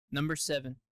Number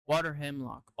 7. Water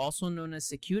hemlock, also known as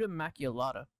Cicuta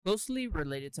maculata, closely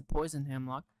related to poison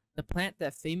hemlock, the plant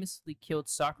that famously killed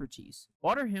Socrates.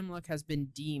 Water hemlock has been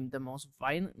deemed the most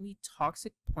violently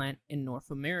toxic plant in North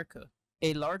America.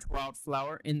 A large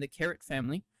wildflower in the carrot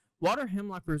family, water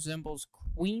hemlock resembles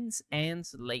Queen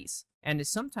Anne's lace and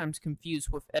is sometimes confused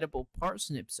with edible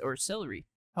parsnips or celery.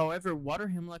 However, water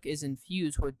hemlock is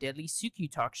infused with deadly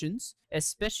toxins,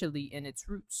 especially in its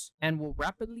roots, and will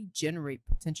rapidly generate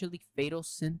potentially fatal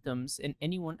symptoms in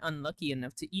anyone unlucky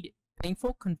enough to eat it.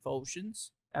 Painful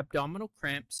convulsions, abdominal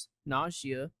cramps,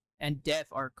 nausea, and death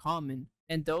are common,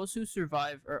 and those who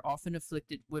survive are often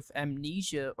afflicted with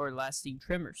amnesia or lasting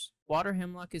tremors. Water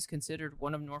hemlock is considered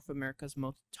one of North America's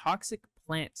most toxic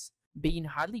plants, being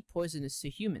highly poisonous to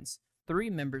humans. 3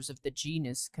 members of the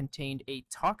genus contained a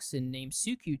toxin named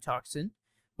succutoxin,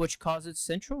 which causes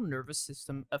central nervous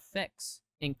system effects,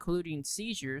 including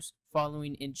seizures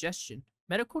following ingestion.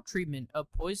 Medical treatment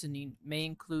of poisoning may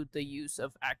include the use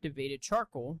of activated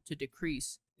charcoal to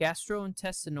decrease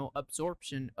gastrointestinal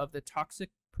absorption of the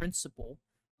toxic principle,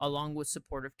 along with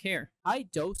supportive care. High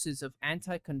doses of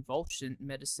anticonvulsant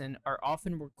medicine are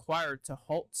often required to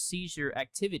halt seizure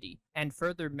activity and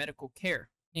further medical care,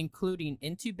 including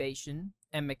intubation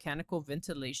and mechanical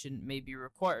ventilation may be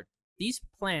required. These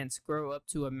plants grow up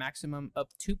to a maximum of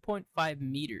 2.5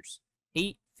 meters,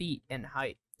 8 feet in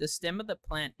height. The stem of the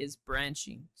plant is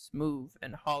branching, smooth,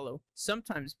 and hollow,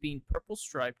 sometimes being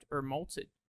purple-striped or molted.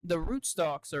 The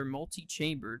rootstocks are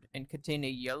multi-chambered and contain a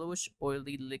yellowish,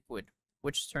 oily liquid,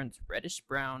 which turns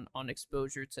reddish-brown on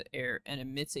exposure to air and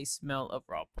emits a smell of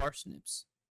raw parsnips.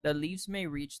 The leaves may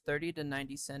reach 30 to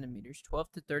 90 centimeters,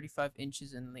 12 to 35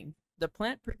 inches in length. The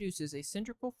plant produces a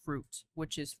cylindrical fruit,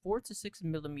 which is 4 to 6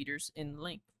 millimeters in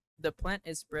length. The plant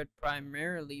is spread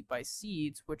primarily by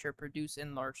seeds, which are produced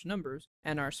in large numbers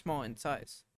and are small in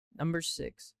size. Number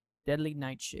 6. Deadly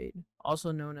nightshade,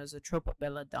 also known as Atropa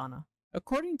belladonna.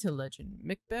 According to legend,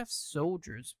 Macbeth's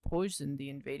soldiers poisoned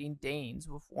the invading Danes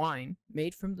with wine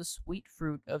made from the sweet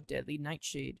fruit of deadly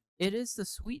nightshade. It is the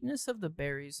sweetness of the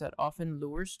berries that often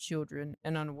lures children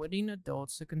and unwitting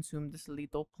adults to consume this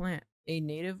lethal plant. A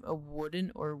native of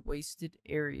wooded or wasted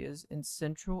areas in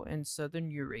central and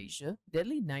southern Eurasia,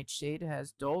 deadly nightshade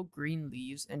has dull green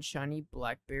leaves and shiny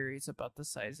black berries about the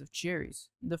size of cherries.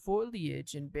 The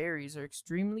foliage and berries are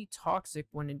extremely toxic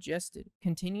when ingested.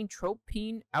 Containing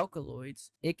tropine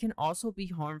alkaloids, it can also be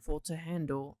harmful to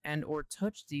handle and or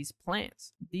touch these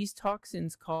plants. These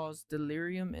toxins cause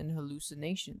delirium and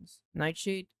hallucinations.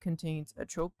 Nightshade contains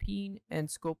atropine and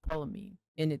scopolamine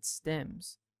in its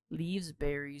stems, leaves,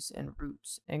 berries, and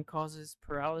roots, and causes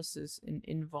paralysis in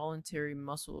involuntary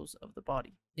muscles of the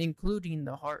body, including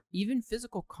the heart. Even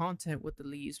physical contact with the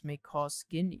leaves may cause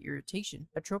skin irritation.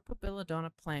 Atropa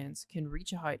belladonna plants can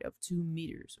reach a height of 2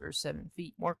 meters or 7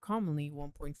 feet, more commonly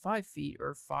 1.5 feet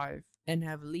or 5, and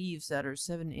have leaves that are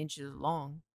 7 inches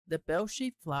long. The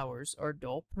bell-shaped flowers are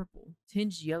dull purple,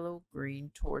 tinged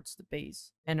yellow-green towards the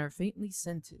base, and are faintly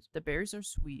scented. The berries are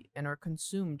sweet and are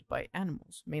consumed by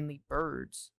animals, mainly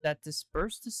birds, that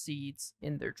disperse the seeds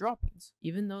in their droppings,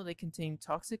 even though they contain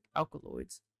toxic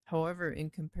alkaloids. However, in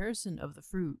comparison of the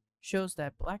fruit, shows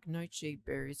that black nightshade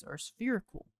berries are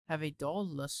spherical, have a dull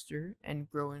luster, and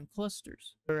grow in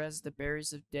clusters, whereas the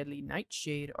berries of deadly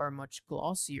nightshade are much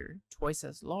glossier, twice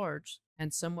as large,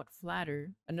 and somewhat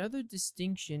flatter. Another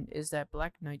distinction is that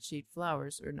black nightshade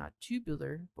flowers are not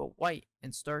tubular, but white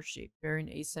and star-shaped, bearing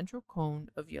a central cone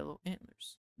of yellow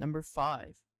antlers. Number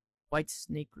 5. White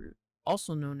snakeroot,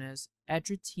 also known as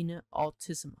Adretina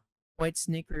altissima. White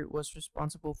snakeroot was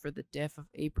responsible for the death of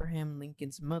Abraham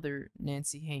Lincoln's mother,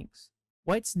 Nancy Hanks.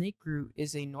 White snakeroot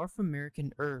is a North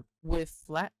American herb with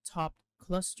flat-topped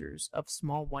clusters of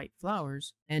small white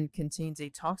flowers and contains a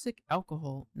toxic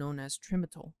alcohol known as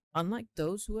trimetol. Unlike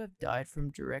those who have died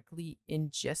from directly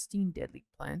ingesting deadly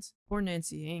plants, poor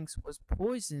Nancy Hanks was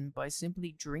poisoned by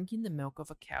simply drinking the milk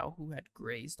of a cow who had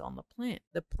grazed on the plant.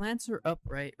 The plants are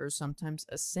upright or sometimes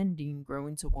ascending,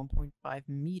 growing to 1.5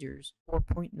 meters,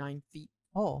 4.9 feet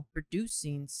tall,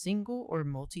 producing single or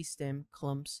multi-stem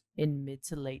clumps in mid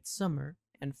to late summer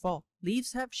and fall.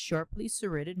 Leaves have sharply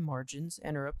serrated margins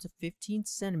and are up to 15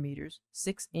 centimeters,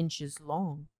 6 inches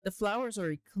long. The flowers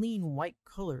are a clean white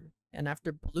color, and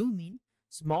after blooming,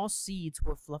 small seeds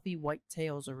with fluffy white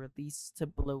tails are released to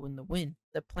blow in the wind.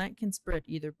 The plant can spread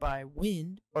either by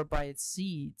wind or by its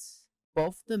seeds.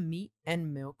 Both the meat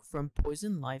and milk from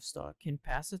poisoned livestock can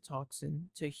pass a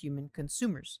toxin to human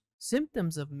consumers.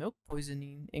 Symptoms of milk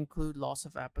poisoning include loss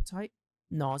of appetite,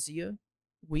 nausea,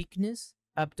 weakness,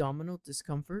 abdominal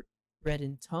discomfort,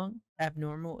 reddened tongue,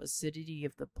 abnormal acidity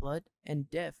of the blood, and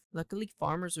death. Luckily,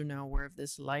 farmers are now aware of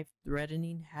this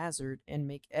life-threatening hazard and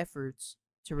make efforts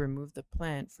to remove the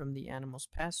plant from the animal's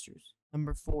pastures.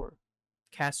 Number 4.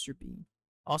 Castor bean,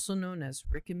 also known as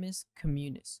Ricinus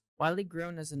communis. Widely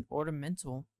grown as an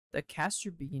ornamental, the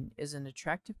castor bean is an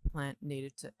attractive plant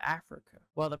native to Africa.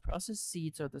 While the processed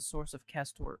seeds are the source of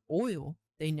castor oil,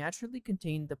 they naturally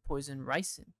contain the poison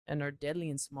ricin and are deadly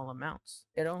in small amounts.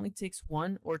 It only takes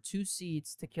 1 or 2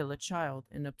 seeds to kill a child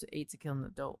and up to 8 to kill an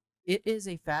adult. It is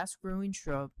a fast-growing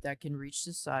shrub that can reach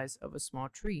the size of a small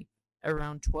tree,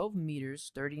 around 12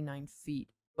 meters, 39 feet.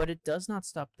 But it does not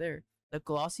stop there. The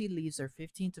glossy leaves are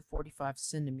 15 to 45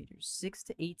 centimeters, 6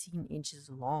 to 18 inches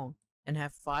long, and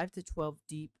have 5 to 12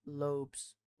 deep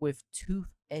lobes with toothed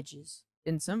edges.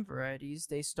 In some varieties,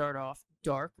 they start off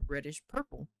dark reddish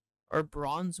purple or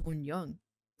bronze when young,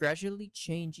 gradually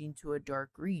changing to a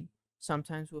dark green,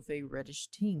 sometimes with a reddish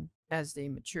tinge as they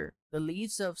mature. The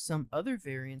leaves of some other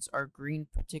variants are green,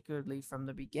 particularly from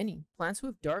the beginning. Plants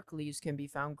with dark leaves can be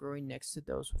found growing next to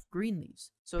those with green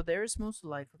leaves, so there is most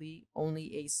likely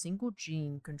only a single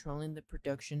gene controlling the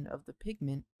production of the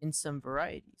pigment in some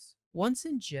varieties. Once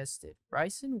ingested,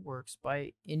 ricin works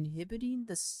by inhibiting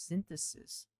the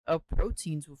synthesis of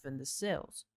proteins within the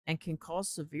cells and can cause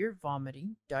severe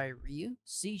vomiting, diarrhea,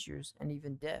 seizures, and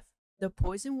even death. The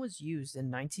poison was used in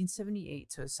 1978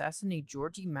 to assassinate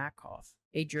Georgy Makov,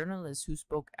 a journalist who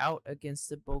spoke out against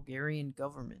the Bulgarian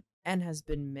government, and has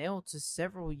been mailed to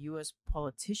several U.S.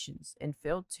 politicians in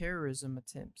failed terrorism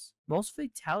attempts. Most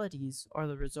fatalities are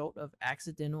the result of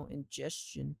accidental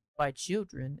ingestion by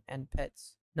children and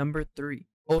pets. Number 3.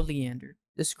 Oleander,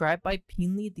 described by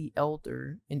Pliny the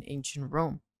Elder in ancient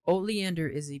Rome. Oleander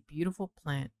is a beautiful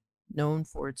plant known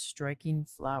for its striking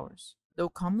flowers. Though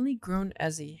commonly grown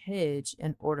as a hedge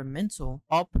and ornamental,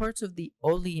 all parts of the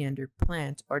oleander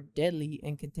plant are deadly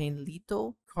and contain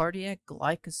lethal cardiac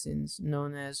glycosins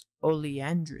known as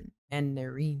oleandrin and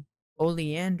nerine.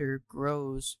 Oleander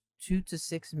grows 2 to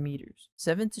 6 meters,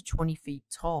 7 to 20 feet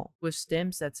tall, with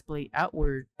stems that splay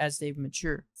outward as they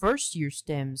mature. First-year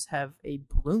stems have a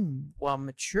bloom, while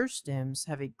mature stems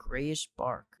have a grayish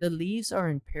bark. The leaves are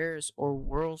in pairs or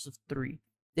whorls of 3,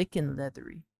 thick and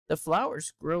leathery. The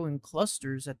flowers grow in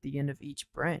clusters at the end of each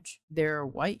branch. They are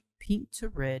white, pink to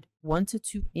red, 1 to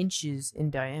 2 inches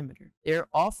in diameter. They are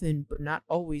often, but not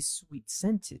always,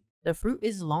 sweet-scented. The fruit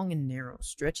is long and narrow,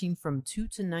 stretching from 2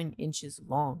 to 9 inches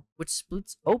long, which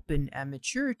splits open at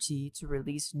maturity to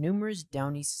release numerous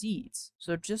downy seeds.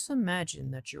 So just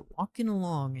imagine that you're walking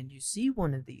along and you see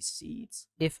one of these seeds.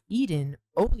 If eaten,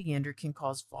 oleander can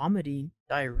cause vomiting,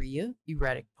 diarrhea,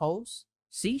 erratic pulse,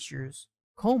 seizures,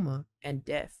 coma, and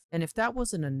death. And if that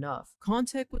wasn't enough,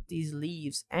 contact with these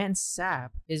leaves and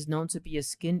sap is known to be a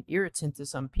skin irritant to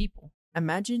some people.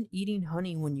 Imagine eating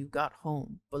honey when you got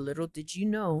home, but little did you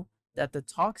know that the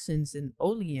toxins in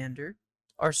oleander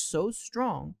are so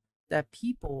strong that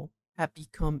people have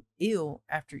become ill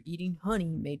after eating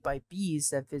honey made by bees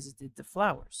that visited the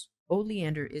flowers.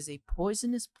 Oleander is a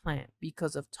poisonous plant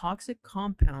because of toxic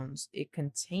compounds it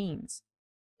contains,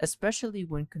 especially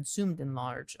when consumed in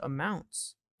large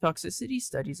amounts. Toxicity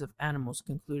studies of animals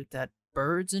concluded that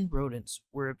birds and rodents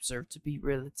were observed to be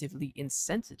relatively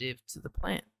insensitive to the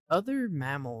plant. Other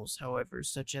mammals, however,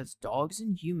 such as dogs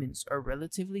and humans, are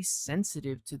relatively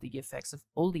sensitive to the effects of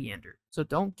oleander, so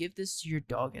don't give this to your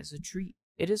dog as a treat.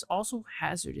 It is also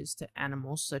hazardous to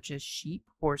animals such as sheep,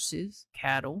 horses,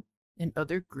 cattle, and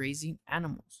other grazing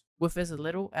animals, with as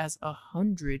little as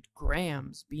 100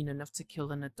 grams being enough to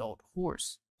kill an adult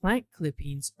horse. Plant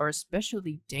clippings are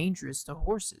especially dangerous to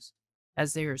horses,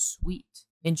 as they are sweet.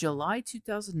 In July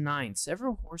 2009,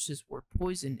 several horses were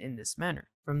poisoned in this manner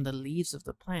from the leaves of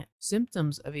the plant.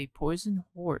 Symptoms of a poisoned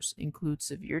horse include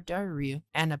severe diarrhea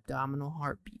and abdominal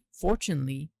heartbeat.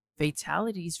 Fortunately,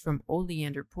 fatalities from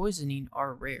oleander poisoning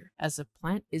are rare, as the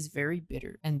plant is very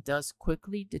bitter and thus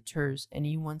quickly deters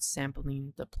anyone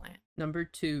sampling the plant. Number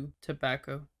 2.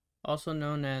 Tobacco, also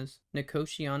known as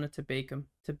Nicotiana tabacum.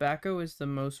 Tobacco is the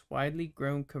most widely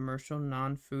grown commercial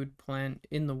non-food plant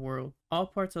in the world. All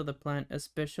parts of the plant,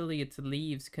 especially its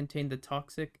leaves, contain the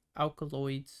toxic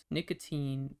alkaloids,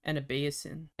 nicotine, and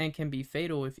abaicin, and can be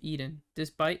fatal if eaten.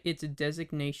 Despite its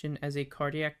designation as a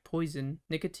cardiac poison,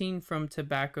 nicotine from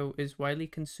tobacco is widely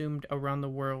consumed around the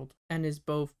world and is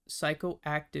both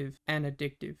psychoactive and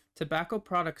addictive. Tobacco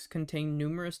products contain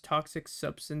numerous toxic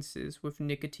substances with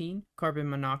nicotine, carbon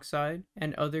monoxide,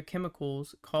 and other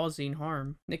chemicals causing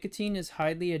harm. Nicotine is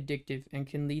highly addictive and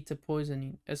can lead to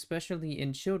poisoning, especially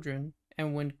in children,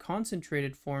 and when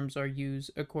concentrated forms are used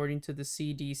according to the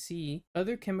CDC,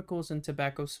 other chemicals in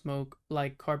tobacco smoke,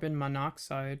 like carbon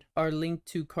monoxide, are linked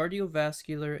to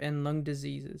cardiovascular and lung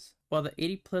diseases, while the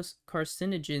 80+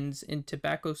 carcinogens in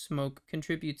tobacco smoke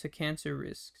contribute to cancer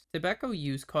risks. Tobacco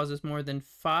use causes more than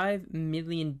 5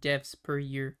 million deaths per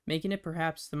year, making it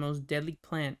perhaps the most deadly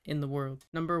plant in the world.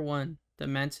 Number 1. The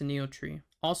Manchineel Tree,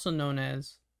 also known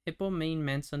as Hippomane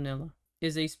manzanilla,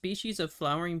 is a species of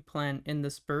flowering plant in the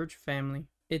spurge family.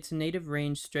 Its native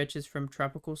range stretches from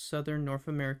tropical southern North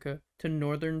America to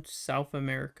northern South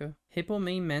America.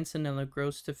 Hippomane manzanilla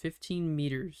grows to 15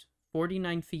 meters,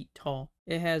 49 feet tall.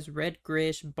 It has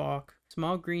red-grayish bark,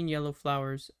 small green-yellow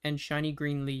flowers, and shiny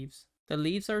green leaves. The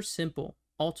leaves are simple,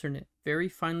 alternate, very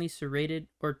finely serrated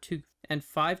or toothed, and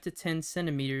 5 to 10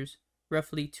 centimeters,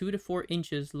 roughly 2 to 4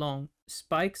 inches long.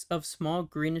 Spikes of small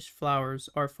greenish flowers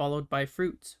are followed by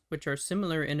fruits, which are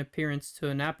similar in appearance to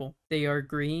an apple. They are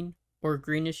green or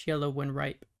greenish yellow when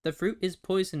ripe. The fruit is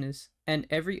poisonous, and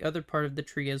every other part of the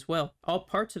tree as well. All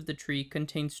parts of the tree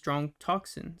contain strong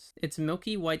toxins. Its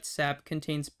milky white sap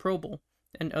contains probol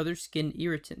and other skin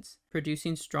irritants,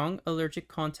 producing strong allergic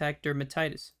contact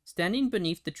dermatitis. Standing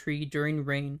beneath the tree during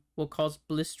rain will cause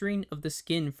blistering of the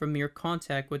skin from mere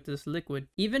contact with this liquid.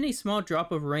 Even a small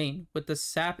drop of rain with the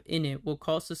sap in it will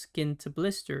cause the skin to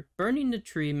blister. Burning the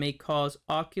tree may cause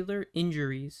ocular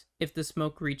injuries if the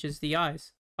smoke reaches the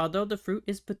eyes. Although the fruit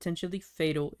is potentially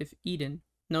fatal if eaten,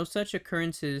 no such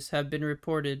occurrences have been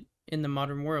reported in the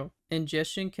modern world.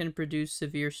 Ingestion can produce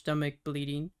severe stomach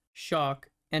bleeding, shock,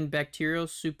 and bacterial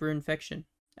superinfection,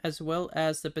 as well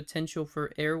as the potential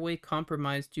for airway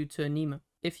compromise due to edema.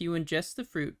 If you ingest the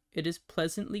fruit, it is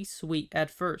pleasantly sweet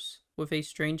at first, with a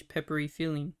strange peppery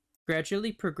feeling,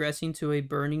 gradually progressing to a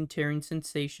burning, tearing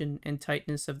sensation and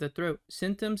tightness of the throat.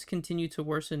 Symptoms continue to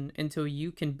worsen until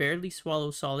you can barely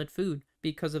swallow solid food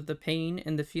because of the pain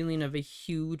and the feeling of a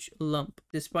huge lump.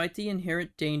 Despite the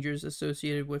inherent dangers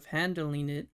associated with handling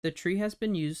it, the tree has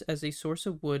been used as a source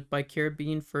of wood by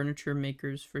Caribbean furniture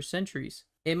makers for centuries.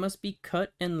 It must be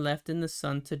cut and left in the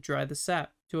sun to dry the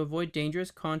sap. To avoid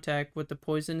dangerous contact with the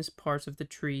poisonous parts of the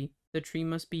tree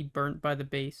must be burnt by the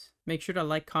base. Make sure to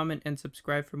like, comment, and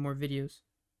subscribe for more videos.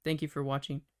 Thank you for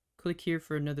watching. Click here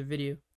for another video.